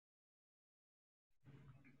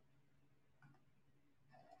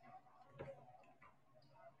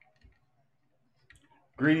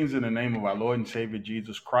Greetings in the name of our Lord and Savior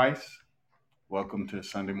Jesus Christ. Welcome to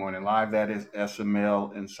Sunday Morning Live. That is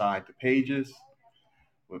SML Inside the Pages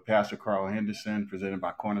with Pastor Carl Henderson, presented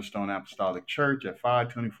by Cornerstone Apostolic Church at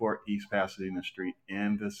 524 East Pasadena Street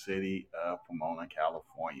in the city of Pomona,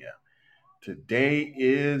 California. Today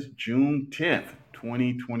is June 10th,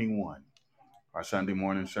 2021. Our Sunday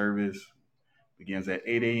morning service begins at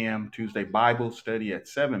 8 a.m., Tuesday Bible study at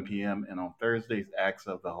 7 p.m., and on Thursdays, Acts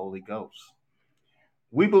of the Holy Ghost.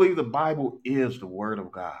 We believe the Bible is the Word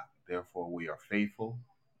of God. Therefore, we are faithful,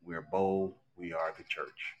 we are bold, we are the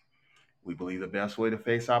church. We believe the best way to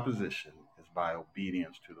face opposition is by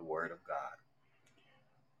obedience to the Word of God.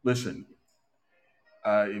 Listen,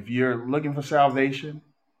 if you're looking for salvation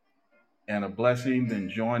and a blessing, then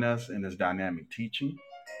join us in this dynamic teaching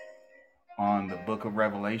on the book of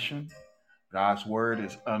Revelation. God's Word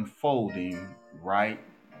is unfolding right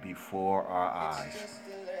before our eyes.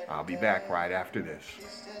 I'll be back right after this.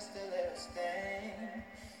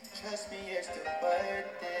 Trust me, it's the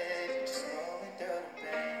worth it. Just going through the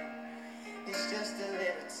pain. It's just a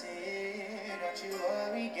little tear. Don't you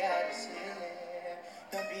worry, God is here.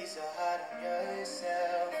 Don't be so hard on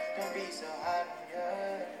yourself. Don't be so hard on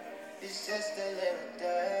yourself. It's just a little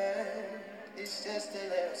dirt. It's just a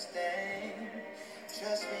little stain.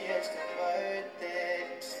 Trust me, it's the worth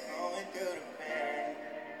it. Just going through the pain.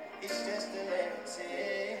 It's just a little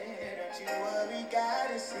tear. Don't you worry,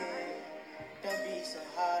 God is here. Don't be so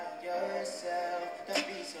hard on yourself. Don't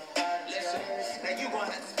be so hard on yourself. Now you gon'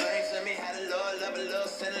 have to explain to me how the Lord love a little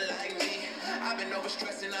sinner like me. I've been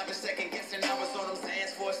overstressing, I've been second guessing. I was on them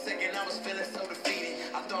sands for a second, I was feeling so defeated.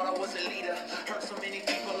 I thought I was a leader. Hurt so many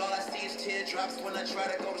people, all I see is teardrops when I try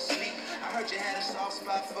to go to sleep. I heard you had a soft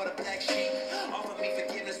spot for the black sheep. Offer me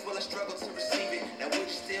forgiveness, will I struggle to receive it? Now would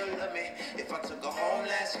you still love me if I took her home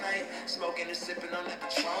last night? Smoking and sipping on that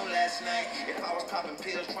Patron last night. If I was popping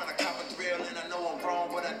pills, trying to cop a thrill, and I know I'm wrong,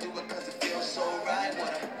 but I do it cause it feels so right.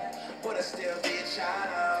 Would I still be a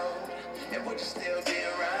child? And would you still be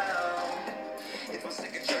around? If I'm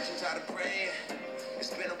sick of church and tired of praying, it's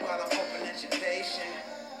been a while, I'm hoping that you're patient.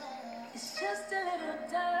 It's just a little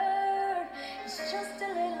dirt, it's just a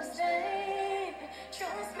little stain.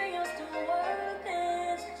 Trust me, you're still worth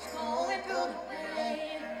it. Going through the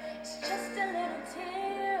pain. It's just a little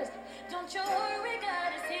tears. Don't you worry,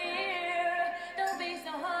 God is here. Don't be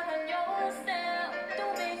so hard on yourself.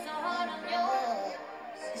 Don't be so hard on yourself.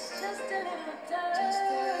 It's just a little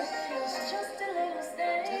dirt. It's just a little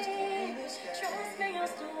stain. Trust me, you're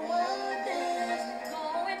still worth it.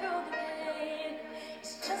 Going through the pain.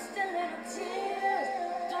 It's just a little tears.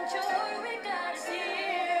 Don't you worry, God is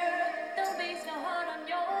here. Don't be so hard on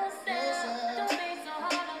yourself. Don't be so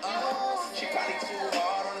hard on yourself. She probably too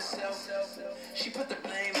hard on herself. She put the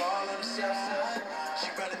blame all on herself. She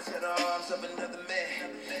ran into the arms of another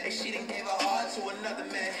man. And she done gave her heart to another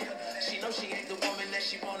man. She knows she ain't the woman that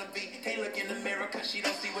she wanna be. Can't look in the mirror cause she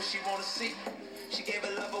don't see what she wanna see. She gave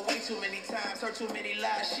her love away too many times, heard too many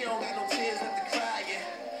lies. She don't got no tears left to cry,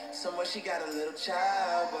 yeah. Somewhere she got a little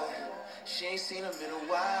child, but she ain't seen him in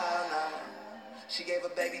a while now. She gave her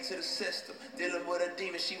baby to the system, dealing with a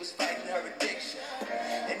demon, she was fighting her addiction.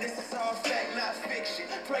 And this is all fact, not fiction.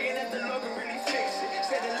 Praying that the Lord can really fix it.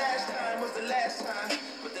 Said the last time was the last time,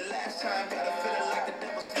 but the last time got a feeling like the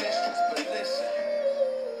devil's mistress. But listen,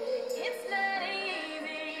 it's not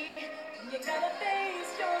easy. You gotta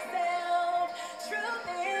face yourself. Truth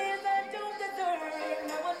is, I don't deserve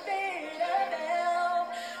no one better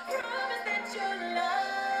help. Promise that you'll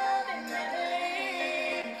love and never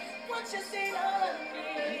leave. What you seen of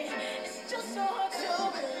me, it's just so hard to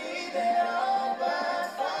believe it all but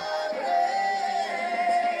for grace.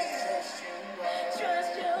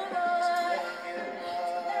 Trust you, Lord.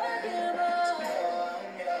 Love you, Lord.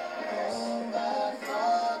 But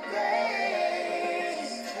for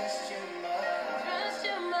grace. Trust you, Lord. Trust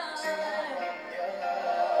you, Lord.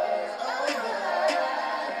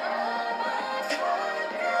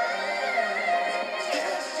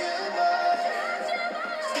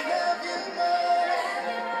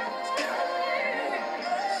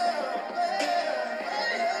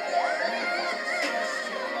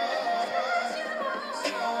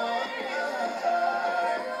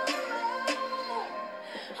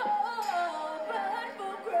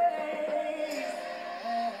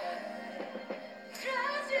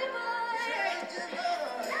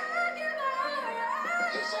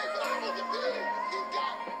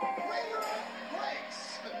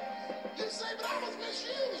 You say, but I was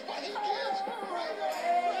misused, but he gives greater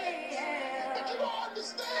grace. But you don't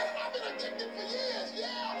understand, I've been addicted for years,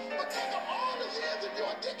 yeah. But take up all the years of your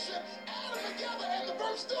addiction, add them together, and the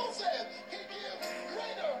verse still says, he gives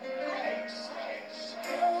greater grace.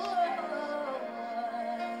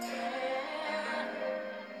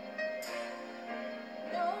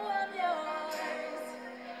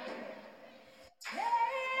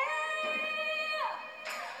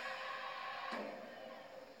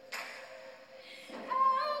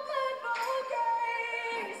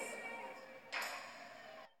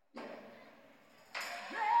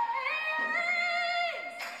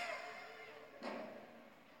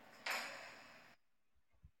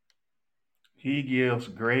 He gives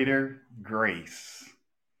greater grace.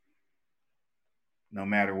 No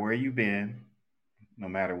matter where you've been, no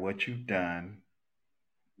matter what you've done,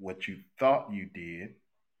 what you thought you did,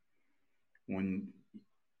 when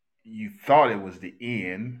you thought it was the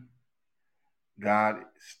end, God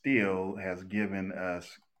still has given us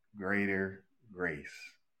greater grace.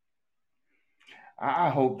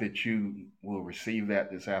 I hope that you will receive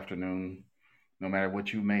that this afternoon, no matter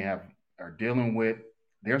what you may have are dealing with.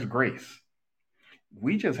 There's grace.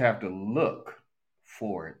 We just have to look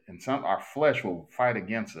for it, and some our flesh will fight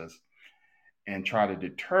against us and try to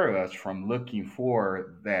deter us from looking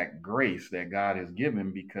for that grace that God has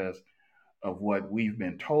given because of what we've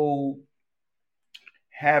been told,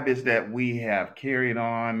 habits that we have carried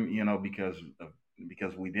on,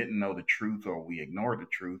 because we didn't know the truth or we ignored the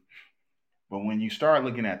truth. But when you start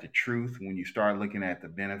looking at the truth, when you start looking at the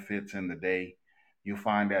benefits in the day, you'll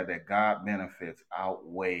find out that God benefits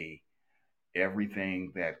outweigh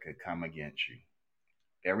everything that could come against you,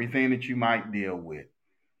 everything that you might deal with.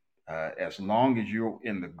 As long as you're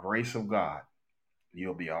in the grace of God,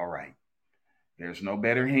 you'll be all right. There's no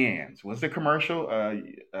better hands. What's the commercial?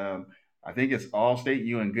 I think it's Allstate.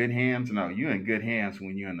 You in good hands? No, you in good hands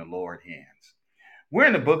when you're in the Lord hands. We're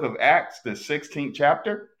in the book of Acts, the 16th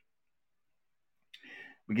chapter,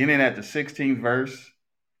 beginning at the 16th verse.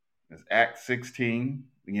 It's Acts 16,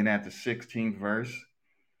 beginning at the 16th verse.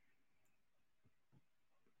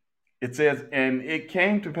 It says, "And it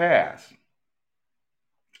came to pass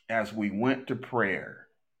as we went to prayer,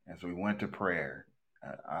 as we went to prayer."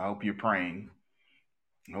 I hope you're praying.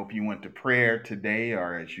 I hope you went to prayer today,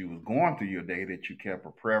 or as you was going through your day, that you kept a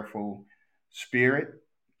prayerful spirit,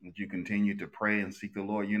 that you continue to pray and seek the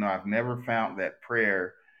Lord. I've never found that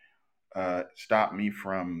prayer stopped me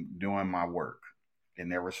from doing my work. It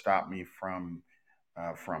never stopped me from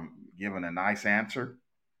giving a nice answer.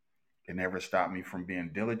 It never stopped me from being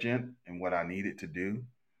diligent in what I needed to do.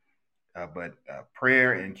 But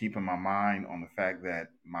prayer and keeping my mind on the fact that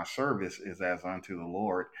my service is as unto the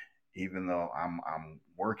Lord, even though I'm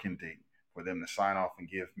working for them to sign off and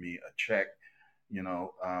give me a check,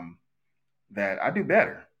 that I do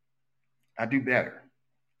better. I do better,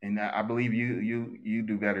 and I believe you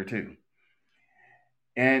do better too.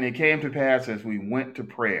 And it came to pass as we went to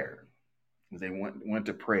prayer, as they went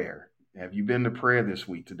to prayer. Have you been to prayer this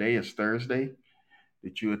week? Today is Thursday.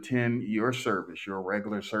 Did you attend your service, your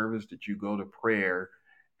regular service? Did you go to prayer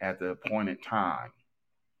at the appointed time?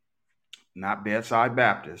 Not bedside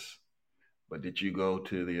Baptist, but did you go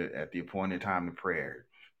to the at the appointed time to prayer?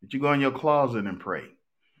 Did you go in your closet and pray,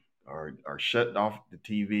 or shut off the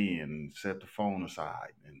TV and set the phone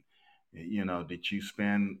aside? And did you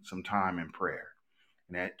spend some time in prayer?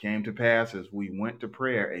 And that came to pass as we went to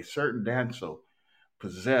prayer. A certain damsel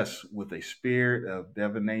possessed with a spirit of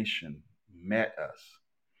divination met us,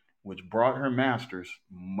 which brought her masters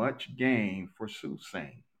much gain for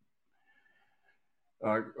soothsaying,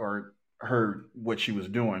 or heard what she was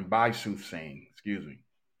doing by soothsaying, excuse me.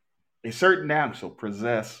 A certain damsel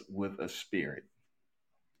possessed with a spirit.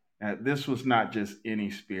 Now, this was not just any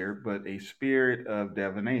spirit, but a spirit of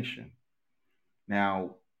divination.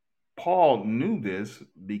 Now, Paul knew this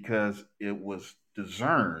because it was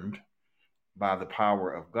discerned by the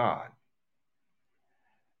power of God.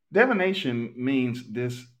 Divination means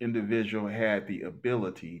this individual had the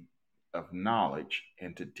ability of knowledge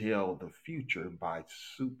and to tell the future by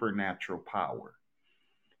supernatural power.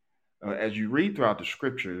 As you read throughout the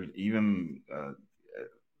scriptures, even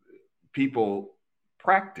people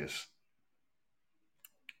practice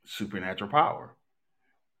supernatural power.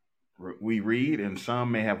 We read, and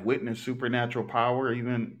some may have witnessed supernatural power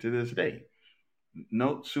even to this day.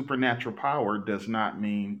 Note, supernatural power does not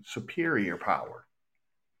mean superior power.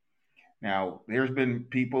 Now, there's been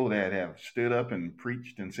people that have stood up and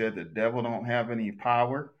preached and said the devil don't have any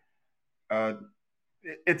power. Uh,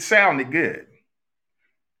 it sounded good.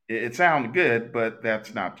 It sounded good, but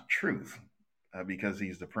that's not the truth, because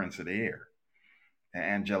he's the prince of the air.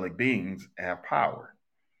 Angelic beings have power,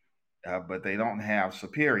 but they don't have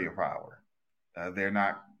superior power. They're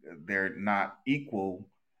not equal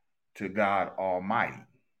to God Almighty.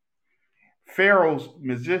 Pharaoh's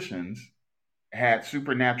musicians had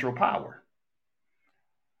supernatural power.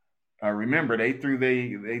 Remember, they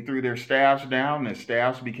threw their staffs down. The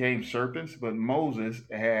staffs became serpents, but Moses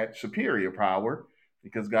had superior power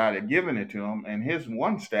because God had given it to him, and his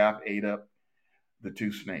one staff ate up the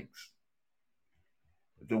two snakes.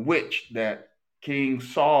 The witch that King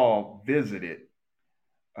Saul visited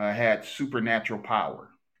had supernatural power.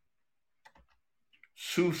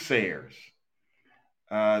 Soothsayers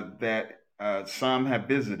that some have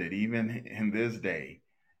visited, even in this day,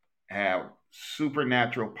 have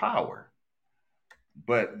supernatural power,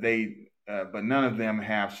 but none of them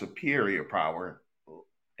have superior power.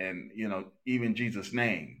 And even Jesus'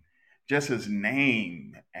 name, just his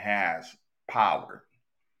name has power.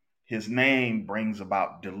 His name brings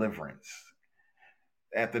about deliverance.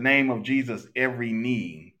 At the name of Jesus, every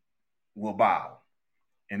knee will bow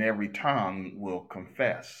and every tongue will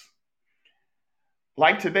confess.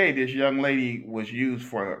 Like today, this young lady was used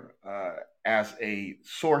for as a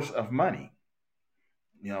source of money.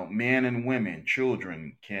 Men and women,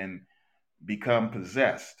 children can become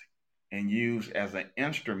possessed and used as an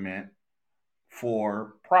instrument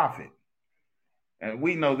for profit. And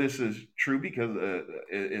we know this is true because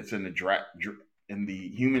it's in the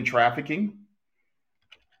human trafficking.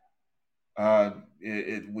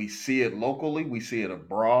 We see it locally, we see it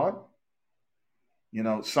abroad.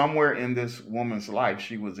 Somewhere in this woman's life,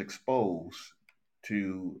 she was exposed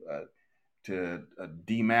to a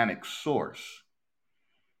demonic source,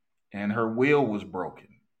 and her will was broken,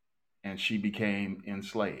 and she became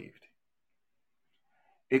enslaved.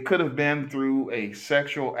 It could have been through a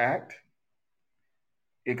sexual act.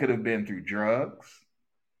 It could have been through drugs.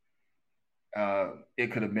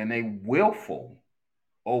 It could have been a willful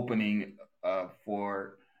opening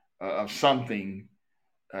for of something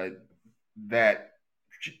uh, that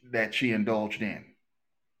that she indulged in.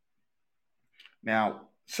 Now,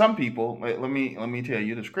 some people, let me tell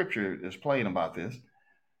you, the scripture is plain about this,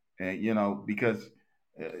 because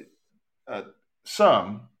uh, uh,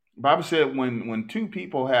 some Bible said when two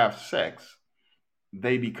people have sex,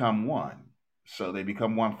 they become one. So they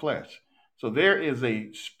become one flesh. So there's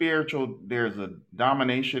a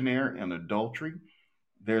domination there in adultery.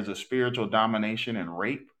 There's a spiritual domination in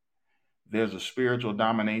rape. There's a spiritual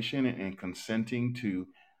domination in consenting to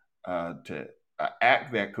an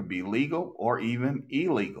act that could be legal or even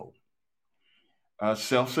illegal.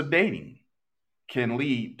 Self sedating can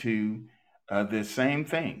lead to this same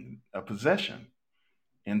thing, a possession.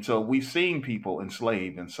 And so we've seen people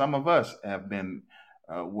enslaved, and some of us have been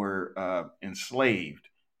were enslaved,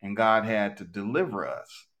 and God had to deliver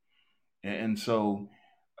us. And so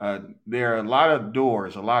there are a lot of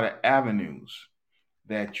doors, a lot of avenues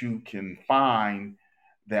that you can find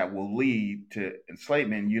that will lead to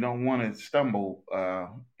enslavement. You don't want to stumble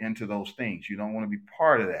into those things. You don't want to be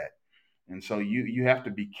part of that. And so you have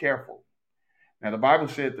to be careful. Now, the Bible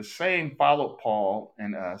said the same followed Paul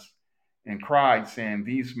and us and cried, saying,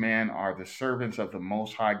 "These men are the servants of the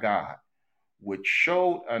Most High God, which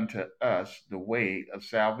showed unto us the way of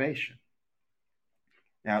salvation."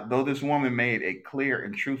 Now, though this woman made a clear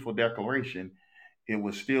and truthful declaration, it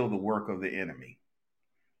was still the work of the enemy.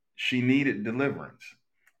 She needed deliverance,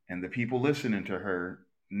 and the people listening to her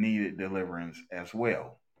needed deliverance as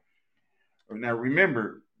well. Now,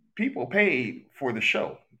 remember, people paid for the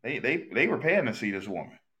show. They were paying to see this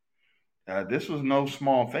woman. This was no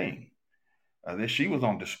small thing. This She was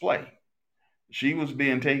on display. She was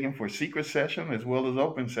being taken for secret session as well as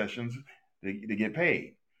open sessions to get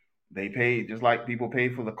paid. They paid just like people pay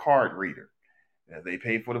for the card reader. They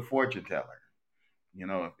pay for the fortune teller.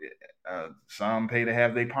 Some pay to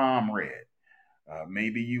have their palm read.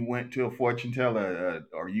 Maybe you went to a fortune teller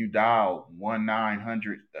or you dialed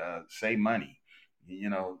 1-900 say money,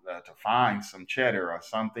 to find some cheddar or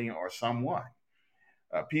something or someone.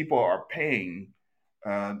 People are paying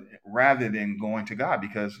rather than going to God,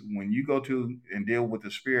 because when you go to and deal with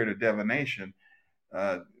the spirit of divination,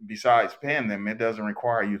 besides paying them, it doesn't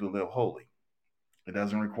require you to live holy. It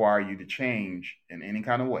doesn't require you to change in any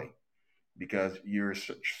kind of way, because you're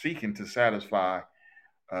seeking to satisfy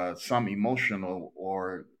some emotional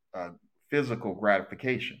or physical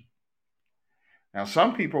gratification. Now,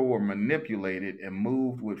 some people were manipulated and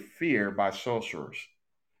moved with fear by sorcerers.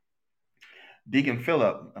 Deacon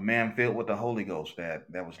Philip, a man filled with the Holy Ghost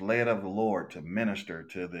that was led of the Lord to minister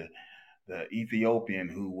to the Ethiopian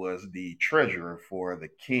who was the treasurer for the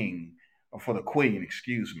king, or for the queen,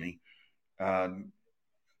 excuse me, uh,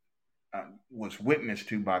 was witnessed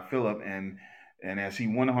to by Philip. And as he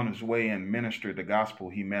went on his way and ministered the gospel,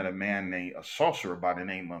 he met a sorcerer by the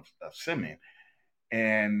name of Simeon.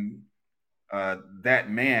 And that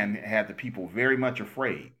man had the people very much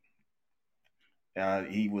afraid.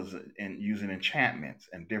 He was using enchantments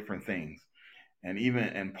and different things.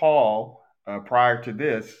 And Paul, prior to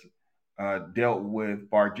this, dealt with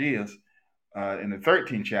Bar-Jesus in the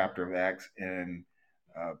 13th chapter of Acts.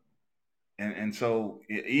 Uh, and so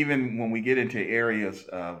even when we get into areas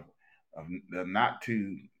of not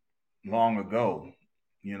too long ago,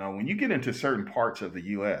 when you get into certain parts of the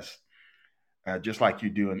U.S., just like you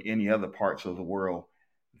do in any other parts of the world,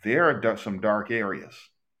 there are some dark areas.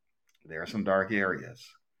 There are some dark areas.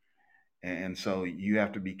 And so you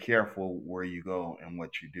have to be careful where you go and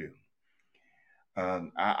what you do.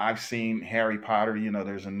 I've seen Harry Potter.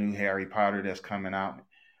 There's a new Harry Potter that's coming out,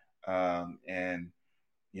 and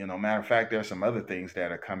matter of fact, there's some other things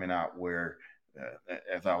that are coming out where,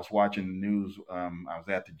 as I was watching the news, I was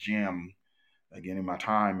at the gym, getting my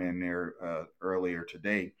time in there earlier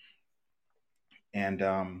today, and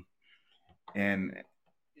and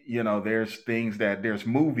there's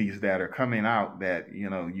movies that are coming out that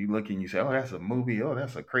you look and you say, oh, that's a movie, oh,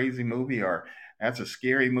 that's a crazy movie, or that's a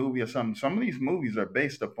scary movie or something. Some of these movies are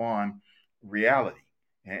based upon reality,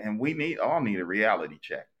 and we all need a reality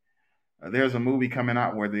check. There's a movie coming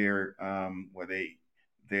out where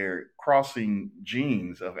they're crossing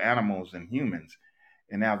genes of animals and humans,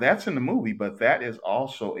 and now that's in the movie, but that is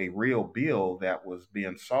also a real bill that was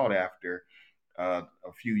being sought after a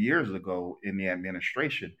few years ago in the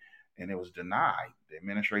administration, and it was denied. The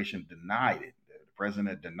administration denied it. The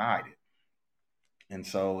president denied it, and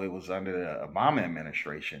so it was under the Obama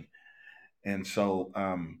administration, and so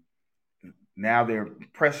now they're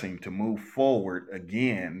pressing to move forward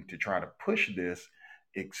again to try to push this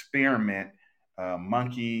experiment,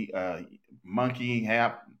 monkey and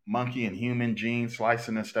human genes,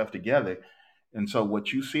 slicing this stuff together. And so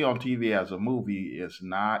what you see on TV as a movie is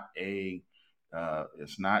not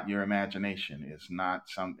it's not your imagination. It's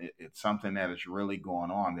something that is really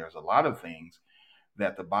going on. There's a lot of things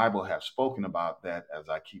that the Bible has spoken about that, as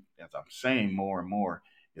I'm saying more and more,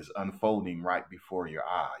 is unfolding right before your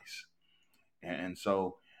eyes. And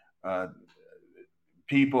so uh,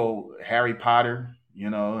 people, Harry Potter,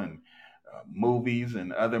 and movies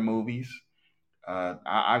and other movies,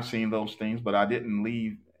 I've seen those things, but I didn't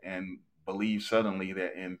leave and believe suddenly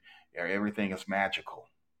that everything is magical.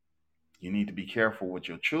 You need to be careful what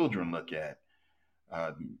your children look at.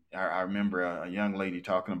 Uh, I remember a young lady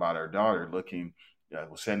talking about her daughter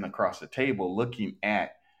was sitting across the table looking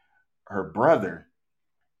at her brother,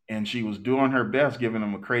 and she was doing her best, giving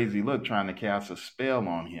him a crazy look, trying to cast a spell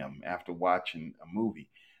on him after watching a movie.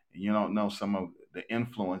 And you don't know some of the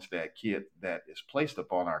influence that is placed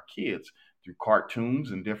upon our kids through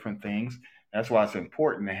cartoons and different things. That's why it's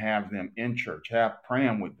important to have them in church, have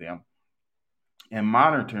praying with them, and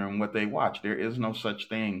monitoring what they watch. There is no such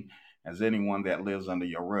thing as anyone that lives under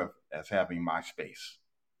your roof as having my space.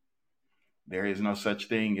 There is no such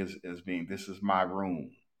thing as being, this is my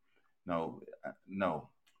room. No, no.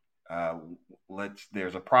 Uh,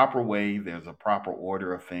 there's a proper way, there's a proper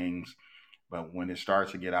order of things, but when it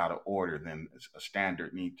starts to get out of order, then a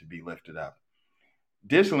standard needs to be lifted up.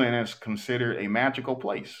 Disneyland is considered a magical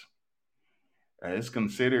place. It is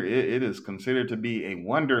considered to be a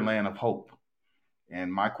wonderland of hope.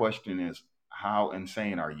 And my question is, how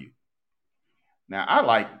insane are you? Now, I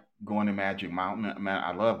like going to Magic Mountain. Man,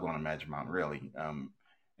 I love going to Magic Mountain. Really,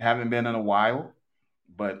 haven't been in a while,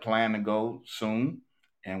 but plan to go soon.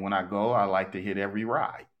 And when I go, I like to hit every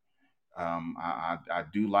ride. I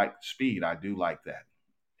do like speed. I do like that,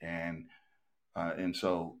 and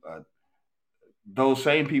so those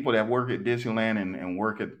same people that work at Disneyland and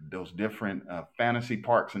work at those different fantasy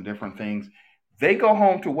parks and different things, they go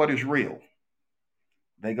home to what is real.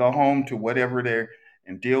 They go home to whatever they're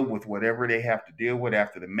and deal with whatever they have to deal with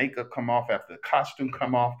after the makeup come off, after the costume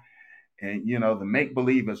come off, and the make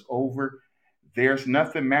believe is over. There's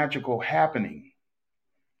nothing magical happening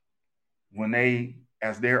when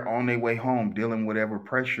as they're on their way home, dealing with whatever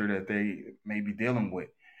pressure that they may be dealing with.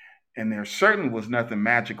 And there certainly was nothing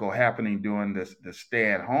magical happening during the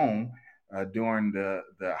stay at home, during the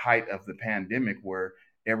height of the pandemic where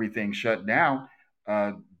everything shut down.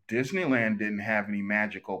 Uh, Disneyland didn't have any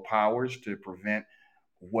magical powers to prevent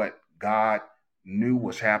what God knew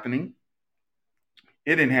was happening.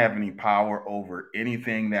 It didn't have any power over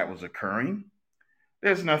anything that was occurring.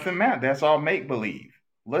 There's nothing mad. That's all make believe.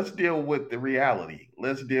 Let's deal with the reality.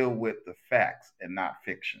 Let's deal with the facts and not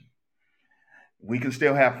fiction. We can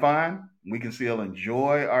still have fun. We can still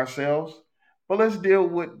enjoy ourselves, but let's deal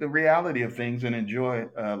with the reality of things and enjoy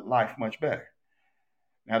life much better.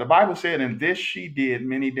 Now, the Bible said, "And this she did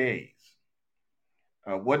many days."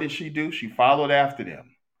 What did she do? She followed after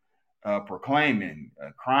them, proclaiming,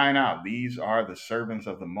 crying out, "These are the servants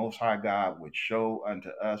of the Most High God, which show unto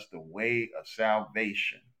us the way of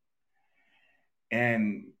salvation."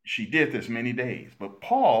 And she did this many days. But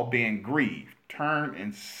Paul, being grieved, turned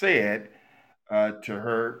and said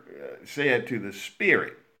to the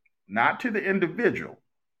Spirit, not to the individual,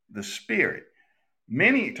 the Spirit.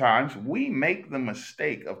 Many times we make the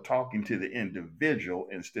mistake of talking to the individual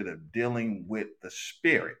instead of dealing with the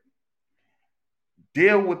Spirit.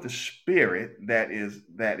 Deal with the Spirit that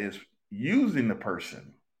is using the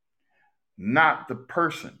person, not the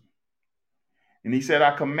person. And he said,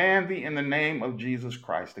 I command thee in the name of Jesus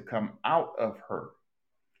Christ to come out of her.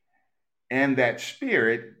 And that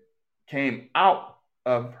spirit came out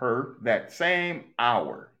of her that same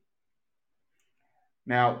hour.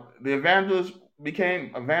 Now, the evangelist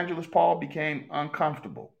Paul became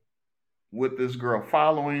uncomfortable with this girl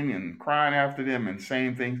following and crying after them and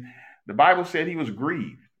saying things. The Bible said he was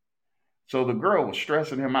grieved. So the girl was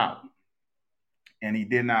stressing him out, and he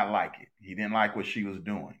did not like it. He didn't like what she was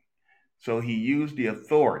doing. So he used the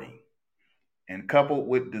authority and coupled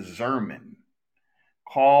with discernment,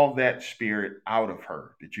 called that spirit out of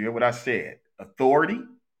her. Did you hear what I said? Authority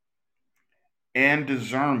and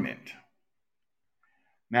discernment.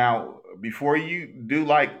 Now, before you do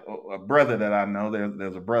like a brother that I know,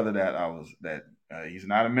 there's a brother he's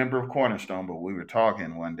not a member of Cornerstone, but we were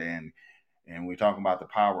talking one day and we were talking about the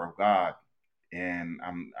power of God. And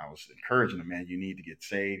I was encouraging him, man, you need to get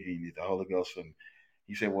saved. You need the Holy Ghost. And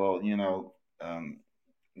he said, well,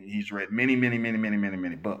 he's read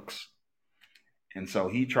many books. And so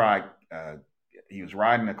he tried, he was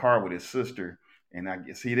riding the car with his sister, and I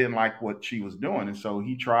guess he didn't like what she was doing. And so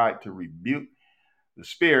he tried to rebuke the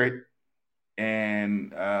spirit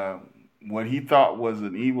and what he thought was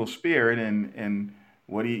an evil spirit. And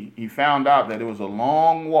what he found out that it was a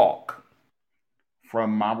long walk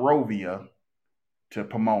from Monrovia to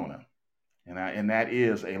Pomona. And that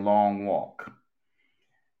is a long walk.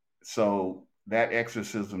 So that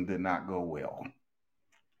exorcism did not go well.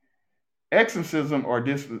 Exorcism or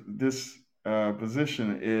this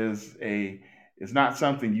position is not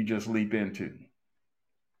something you just leap into.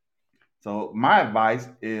 So my advice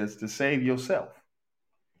is to save yourself.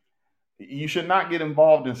 You should not get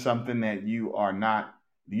involved in something that you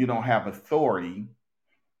don't have authority,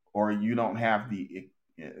 or you don't have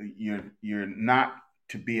you're not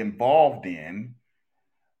to be involved in.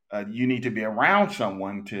 You need to be around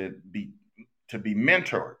someone to be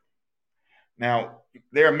mentored. Now,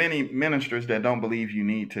 there are many ministers that don't believe you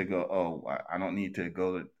need to go, oh, I don't need to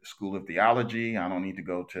go to school of theology. I don't need to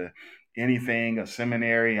go to anything, a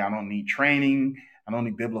seminary. I don't need training. I don't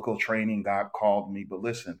need biblical training. God called me. But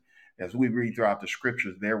listen, as we read throughout the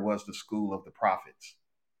scriptures, there was the school of the prophets,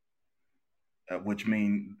 which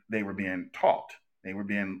means they were being taught. They were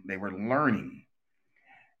learning.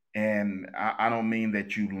 And I don't mean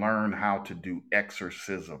that you learn how to do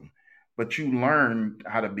exorcism, but you learn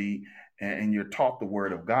how to be, and you're taught the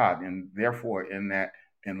word of God. And therefore, in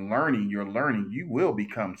learning, you will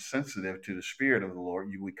become sensitive to the spirit of the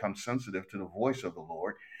Lord. You become sensitive to the voice of the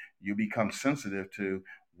Lord. You become sensitive to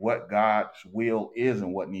what God's will is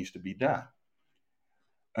and what needs to be done.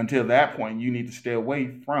 Until that point, you need to stay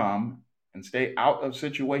away from and stay out of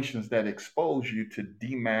situations that expose you to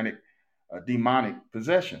demonic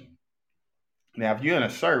possession. Now, if you're in a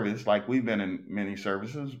service, like we've been in many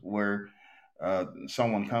services where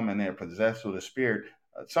someone come in there possessed with a spirit,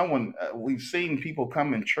 we've seen people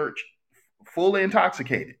come in church fully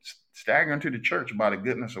intoxicated, staggering to the church by the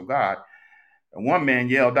goodness of God. And one man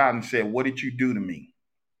yelled out and said, "What did you do to me?"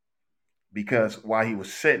 Because while he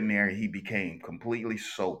was sitting there, he became completely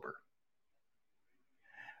sober.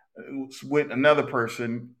 With another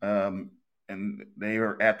person, and they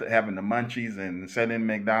were having the munchies and sitting in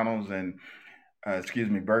McDonald's and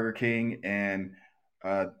Burger King, and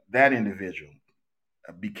that individual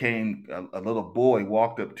became a little boy,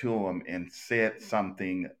 walked up to him and said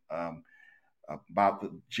something about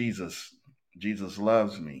Jesus. Jesus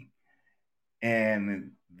loves me,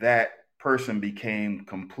 and that person became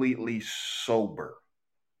completely sober.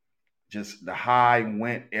 Just the high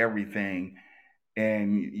went everything,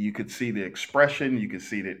 and you could see the expression. You could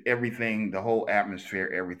see that everything, the whole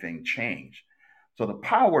atmosphere, everything changed. So the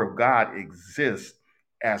power of God exists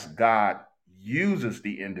as God uses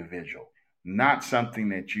the individual, not something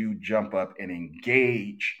that you jump up and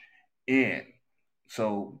engage in.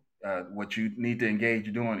 So what you need to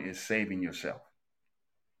engage doing is saving yourself.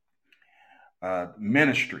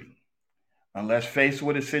 Ministry, unless faced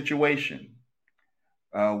with a situation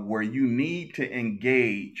where you need to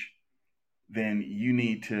engage, then you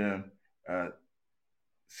need to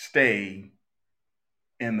stay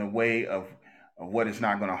in the way of what is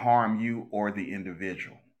not going to harm you or the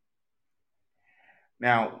individual.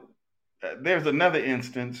 Now, there's another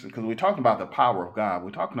instance, because we're talking about the power of God. We're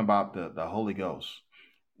talking about the Holy Ghost,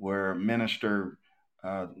 where a minister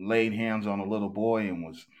laid hands on a little boy and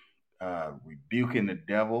was rebuking the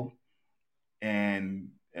devil. And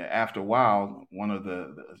after a while, one of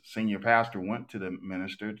the senior pastor went to the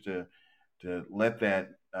minister to let that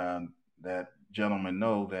gentleman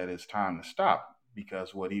know that it's time to stop,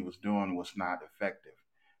 because what he was doing was not effective.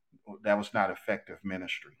 That was not effective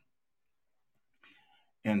ministry.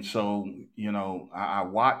 And so, I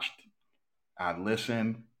watched, I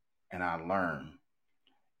listened, and I learned.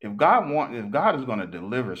 If God is going to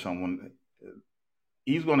deliver someone,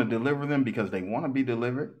 He's going to deliver them because they want to be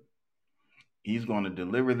delivered. He's going to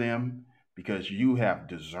deliver them because you have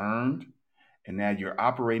discerned, and now you're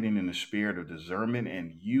operating in the spirit of discernment,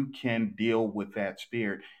 and you can deal with that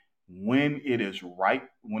spirit when it is right,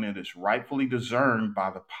 when it is rightfully discerned by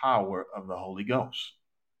the power of the Holy Ghost.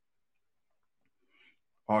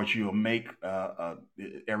 Or you'll make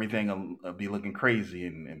everything be looking crazy,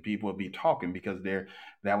 and people will be talking because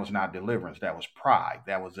that was not deliverance. That was pride.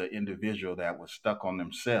 That was an individual that was stuck on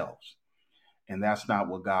themselves. And that's not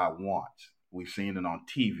what God wants. We've seen it on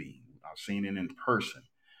TV. I've seen it in person.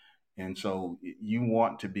 And so you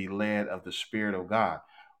want to be led of the Spirit of God.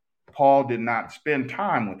 Paul did not spend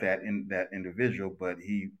time with that individual, but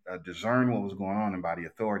he discerned what was going on, and by the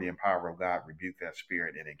authority and power of God, rebuked that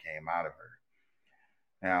spirit, and it came out of her.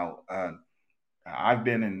 Now, I've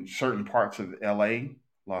been in certain parts of LA,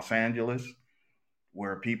 Los Angeles,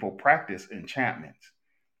 where people practice enchantments,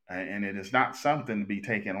 and it is not something to be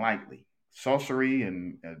taken lightly. Sorcery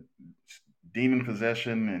and demon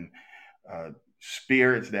possession and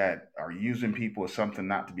spirits that are using people is something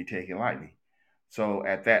not to be taken lightly. So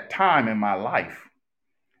at that time in my life,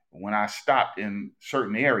 when I stopped in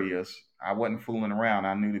certain areas, I wasn't fooling around.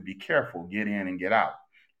 I knew to be careful, get in and get out.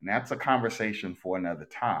 And that's a conversation for another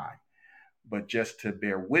time. But just to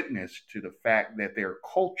bear witness to the fact that there are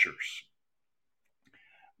cultures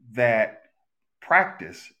that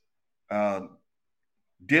practice uh,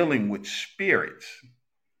 dealing with spirits.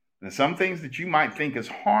 And some things that you might think is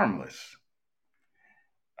harmless.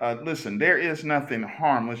 Listen, there is nothing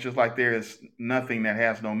harmless, just like there is nothing that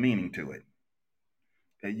has no meaning to it.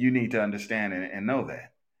 That you need to understand and know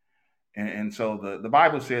that. And so the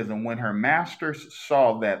Bible says, and when her masters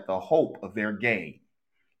saw that the hope of their gain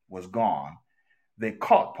was gone, they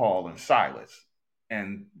caught Paul and Silas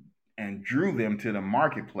and drew them to the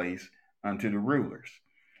marketplace unto the rulers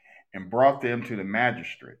and brought them to the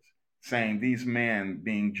magistrates, saying, these men,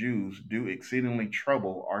 being Jews, do exceedingly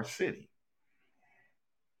trouble our city.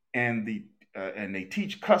 And they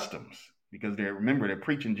teach customs, because they're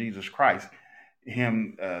preaching Jesus Christ,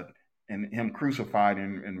 him and him crucified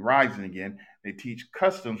and rising again. They teach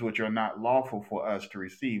customs which are not lawful for us to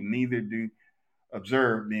receive, neither do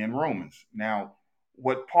observe being Romans. Now,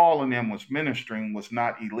 what Paul and them was ministering was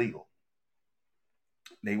not illegal.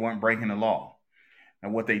 They weren't breaking the law. Now,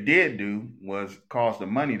 what they did do was cause the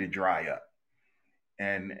money to dry up,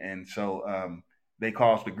 and so they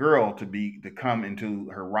caused the girl to come into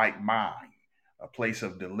her right mind, a place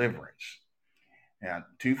of deliverance. Now,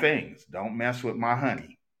 two things: don't mess with my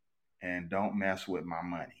honey, and don't mess with my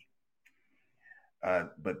money.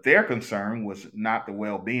 But their concern was not the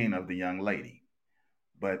well-being of the young lady,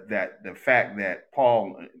 but that the fact that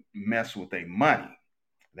Paul messed with their money.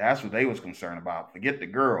 That's what they was concerned about. Forget the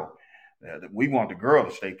girl. We want the girl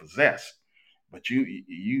to stay possessed, but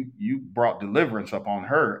you brought deliverance upon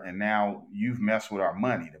her, and now you've messed with our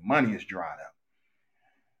money. The money is dried up.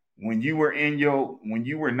 When you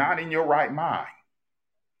were not in your right mind,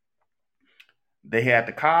 they had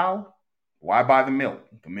the cow. Why buy the milk?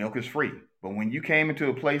 The milk is free. But when you came into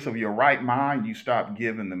a place of your right mind, you stopped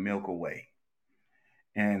giving the milk away.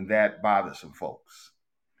 And that bothered some folks.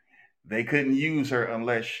 They couldn't use her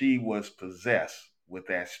unless she was possessed with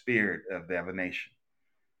that spirit of divination.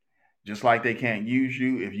 Just like they can't use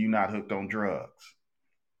you if you're not hooked on drugs,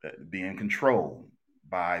 being controlled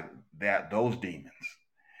by those demons.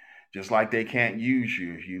 Just like they can't use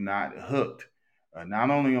you if you're not hooked, not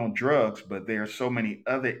only on drugs, but there are so many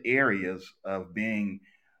other areas of being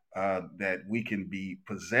that we can be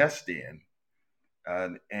possessed in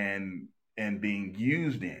and being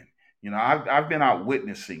used in. I've been out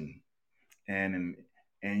witnessing, and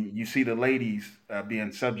and you see the ladies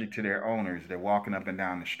being subject to their owners. They're walking up and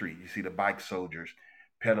down the street. You see the bike soldiers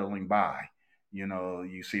pedaling by.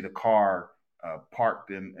 You see the car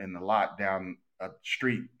parked in the lot down a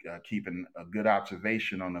street, keeping a good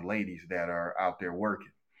observation on the ladies that are out there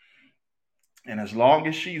working. And as long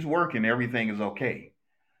as she's working, everything is okay.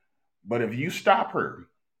 But if you stop her,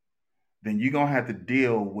 then you're gonna have to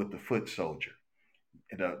deal with the foot soldier,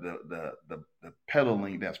 the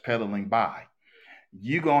pedaling that's pedaling by.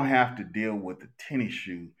 You're gonna have to deal with the tennis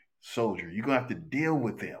shoe soldier. You're gonna have to deal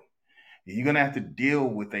with them. You're gonna have to deal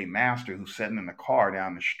with a master who's sitting in the car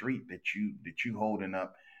down the street that you holding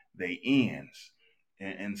up the ends,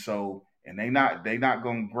 and so and they not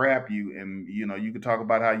gonna grab you, and you can talk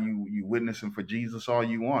about how you witnessing for Jesus all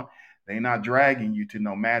you want. They not dragging you to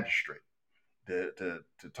no magistrate to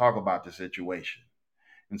talk about the situation,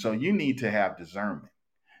 and so you need to have discernment.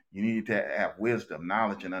 You need to have wisdom,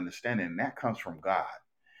 knowledge, and understanding. And that comes from God.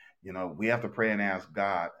 We have to pray and ask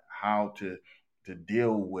God how to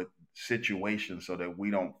deal with situations so that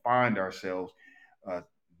we don't find ourselves uh,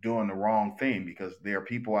 doing the wrong thing, because there are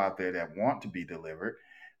people out there that want to be delivered.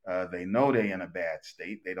 They know they're in a bad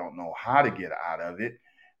state. They don't know how to get out of it.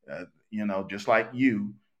 Just like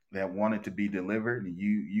you that wanted to be delivered, and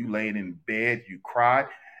you laid in bed, you cried.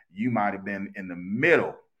 You might have been in the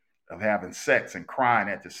middle of having sex and crying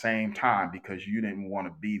at the same time because you didn't want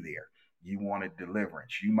to be there. You wanted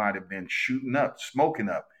deliverance. You might have been shooting up, smoking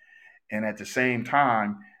up, and at the same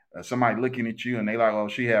time, somebody looking at you and they like, oh,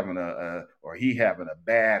 she having or he having a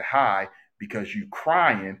bad high because you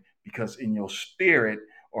crying, because in your spirit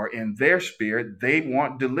or in their spirit, they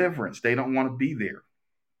want deliverance. They don't want to be there.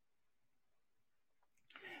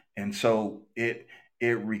 And so it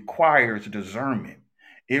requires discernment.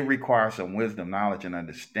 It requires some wisdom, knowledge, and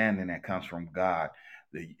understanding that comes from God,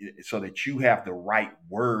 so that you have the right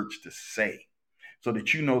words to say, so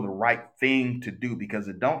that you know the right thing to do, because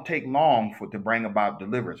it don't take long to bring about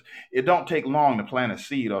deliverance. It don't take long to plant a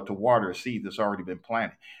seed or to water a seed that's already been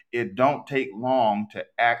planted. It don't take long to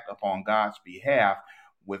act upon God's behalf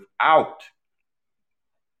without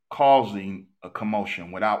causing a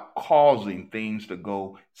commotion, without causing things to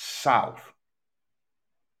go south.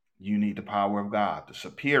 You need the power of God, the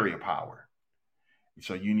superior power.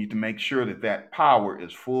 So you need to make sure that that power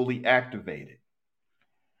is fully activated.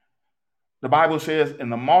 The Bible says,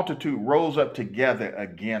 and the multitude rose up together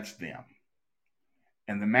against them.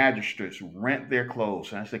 And the magistrates rent their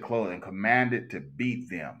clothes, and that's their clothes, and commanded to beat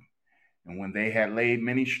them. And when they had laid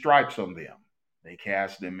many stripes on them, they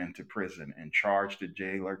cast them into prison and charged the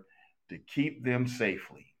jailer to keep them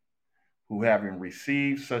safely, who, having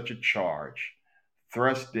received such a charge,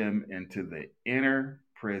 thrust them into the inner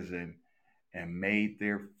prison and made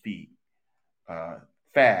their feet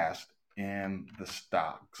fast in the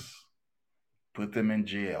stocks, put them in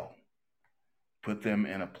jail, put them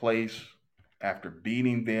in a place after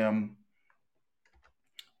beating them,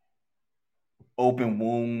 open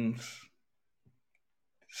wounds,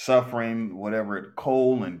 suffering, whatever,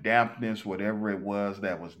 cold and dampness, whatever it was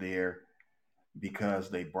that was there, because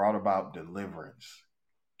they brought about deliverance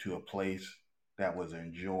to a place that was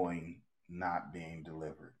enjoying not being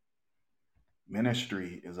delivered.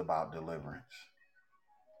 Ministry is about deliverance.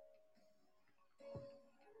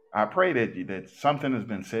 I pray that something has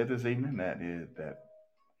been said this evening that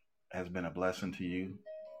has been a blessing to you,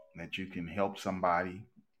 that you can help somebody.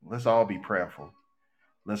 Let's all be prayerful.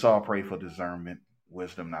 Let's all pray for discernment,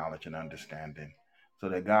 wisdom, knowledge, and understanding, so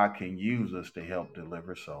that God can use us to help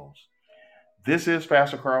deliver souls. This is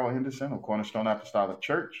Pastor Carl Henderson of Cornerstone Apostolic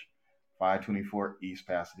Church, 524 East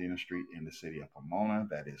Pasadena Street in the city of Pomona,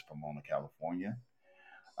 that is Pomona, California.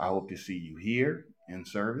 I hope to see you here in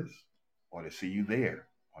service, or to see you there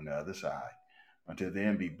on the other side. Until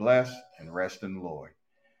then, be blessed and rest in the Lord.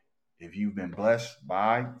 If you've been blessed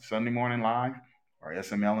by Sunday Morning Live or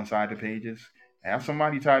SML Inside the Pages, have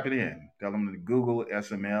somebody type it in. Tell them to Google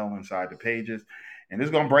SML Inside the Pages, and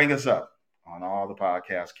it's going to bring us up on all the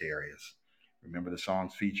podcast carriers. Remember, the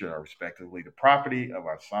songs featured are respectively the property of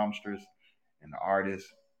our songsters and the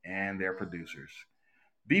artists and their producers.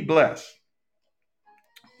 Be blessed.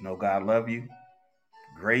 Know God love you.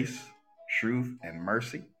 Grace, truth, and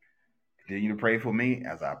mercy. Continue to pray for me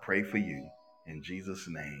as I pray for you. In Jesus'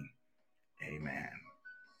 name, amen.